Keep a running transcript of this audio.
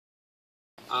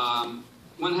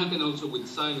What happened also with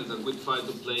silence, that we tried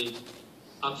to play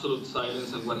absolute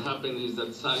silence, and what happened is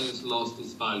that silence lost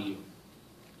its value.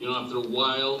 You know, after a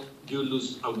while, you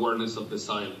lose awareness of the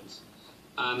silence.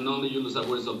 And not only you lose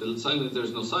awareness of the silence,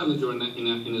 there's no silence. You're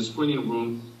in a screening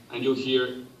room, and you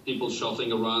hear people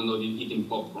shuffling around or eating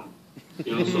popcorn.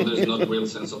 You know, so there's not a real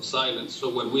sense of silence. So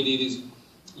what we did is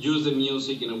use the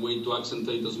music in a way to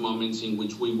accentuate those moments in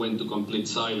which we went to complete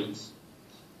silence.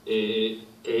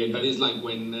 That is like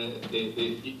when,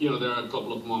 you know, there are a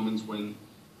couple of moments when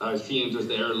she enters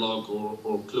the airlock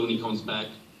or Clooney comes back.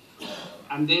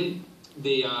 And then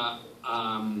that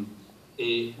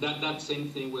same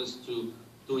thing was to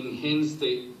enhance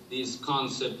this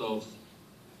concept of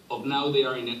now they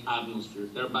are in an atmosphere.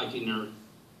 They're back in Earth.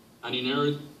 And in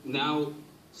Earth, now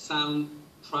sound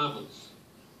travels,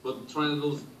 but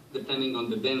travels depending on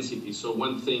the density. So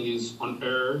one thing is on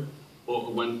air,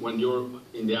 or when you're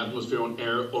in the atmosphere on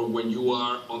air, or when you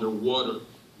are underwater,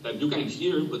 that you can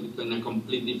hear, but in a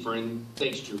completely different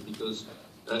texture, because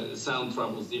sound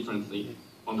travels differently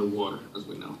underwater, as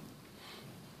we know.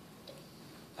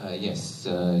 Yes,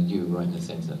 you right in the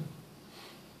center.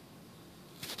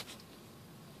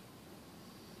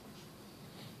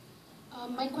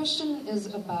 My question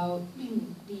is about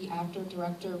the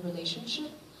actor-director relationship.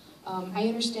 I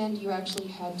understand you actually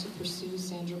had to pursue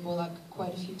Sandra Bullock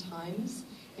quite a few times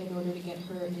in order to get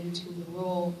her into the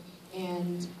role,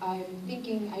 and I'm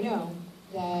thinking, I know,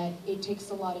 that it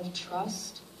takes a lot of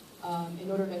trust in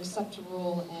order to accept a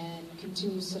role and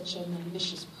continue such an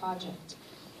ambitious project.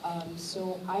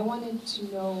 So I wanted to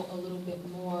know a little bit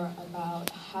more about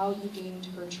how you gained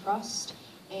her trust,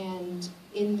 and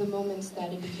in the moments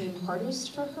that it became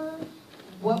hardest for her,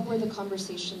 what were the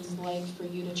conversations like for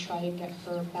you to try to get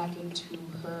her back into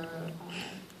her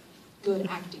good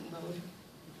acting mode?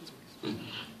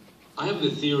 I have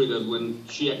the theory that when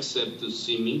she accepted to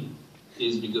see me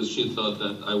is because she thought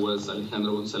that I was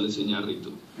Alejandro González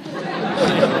Iñárritu.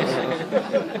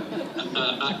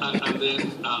 And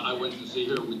then I went to see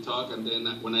her, we talked, and then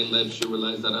when I left, she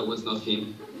realized that I was not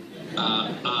him.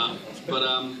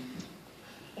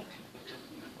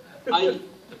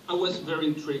 I was very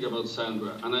intrigued about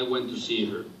Sandra, and I went to see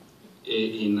her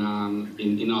in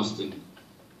Austin.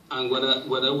 And what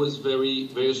I was very,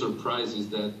 very surprised is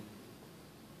that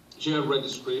she had read the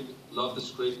script, loved the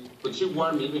script, but she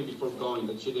warned me even before going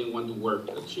that she didn't want to work,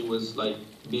 that she was like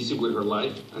busy with her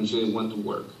life and she didn't want to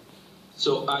work.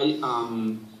 So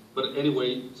but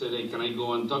anyway, said, hey, can I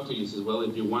go and talk to you? She said, well,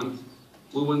 if you want.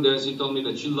 We went there, she told me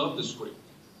that she loved the script.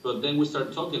 But then we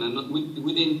started talking, and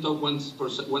we didn't talk for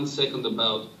 1 second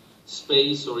about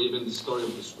space or even the story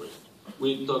of the script.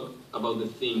 We talked about the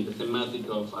theme, the thematic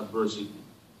of adversity.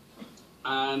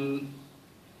 And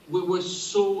we were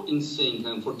so in sync,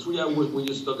 and for 3 hours we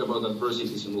just talked about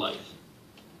adversities in life.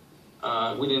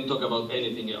 We didn't talk about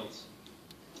anything else.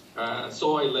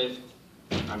 So I left,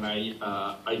 and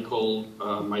I called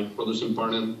my producing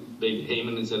partner, David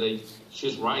Heyman, and said, hey,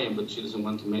 she's Ryan, but she doesn't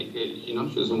want to make it, you know,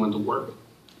 she doesn't want to work.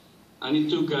 And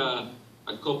it took a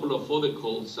couple of other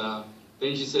calls.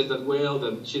 Then she said that, well,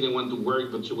 that she didn't want to work,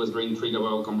 but she was very intrigued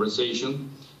about our conversation.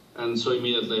 And so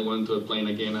immediately I went to a plane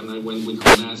again, and I went with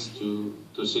Jonas to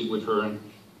sit with her and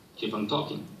keep on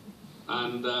talking.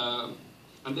 And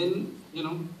then, you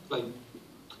know, like,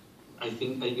 I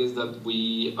guess that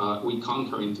we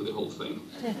conquered into the whole thing.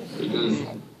 Because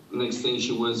next thing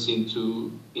she was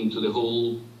into the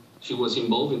whole, she was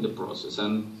involved in the process.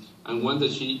 And one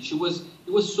that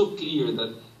it was so clear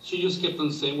that she just kept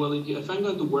on saying, well, if I'm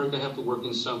going to work, I have to work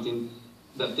in something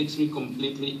that takes me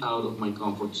completely out of my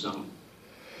comfort zone.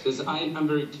 Because I'm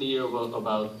very clear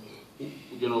about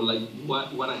you know, like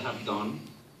what I have done,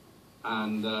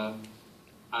 and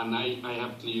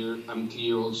I'm clear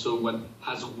also what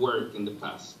has worked in the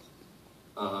past.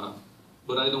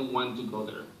 But I don't want to go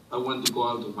there. I want to go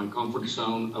out of my comfort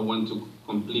zone. I want to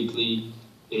completely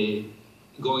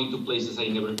go into places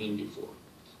I've never been before.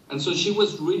 And so she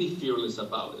was really fearless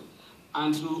about it.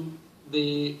 And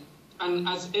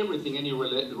as everything, any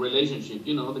relationship,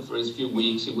 you know, the first few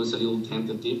weeks it was a little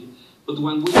tentative. But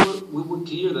when we were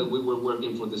clear that we were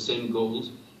working for the same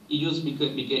goals, it just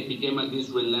became this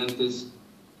relentless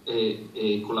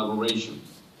collaboration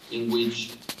in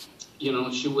which, you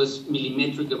know, she was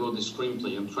millimetric about the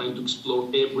screenplay and trying to explore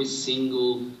every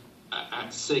single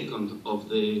second of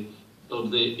the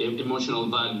emotional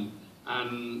value,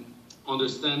 and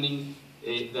understanding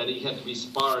that it had to be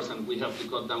sparse and we have to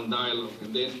cut down dialogue.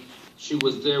 And then she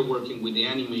was there working with the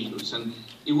animators, and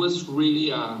it was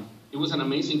really it was an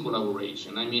amazing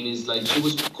collaboration. I mean, it's like she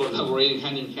was collaborating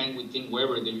hand in hand with Tim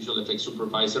Weber, the visual effects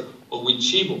supervisor, or with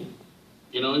Chivo,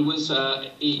 You know, it was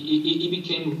it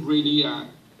became really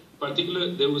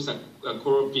particular. There was a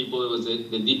core of people. It was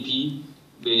the DP,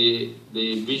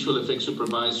 the visual effects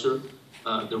supervisor,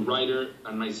 the writer,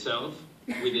 and myself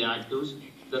with the actors.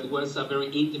 That was a very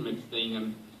intimate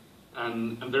thing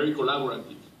and very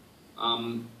collaborative.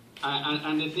 And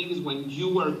the thing is, when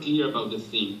you are clear about the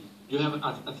theme, you have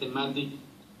a thematic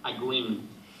agreement,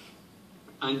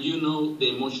 and you know the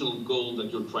emotional goal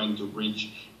that you're trying to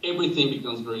reach, everything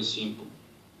becomes very simple.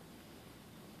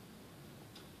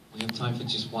 We have time for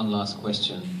just one last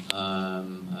question.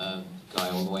 Guy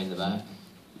all the way in the back,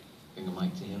 bring a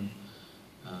mic to him.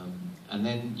 And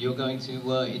then you're going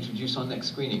to introduce our next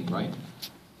screening, right?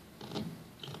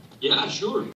 Yeah, sure.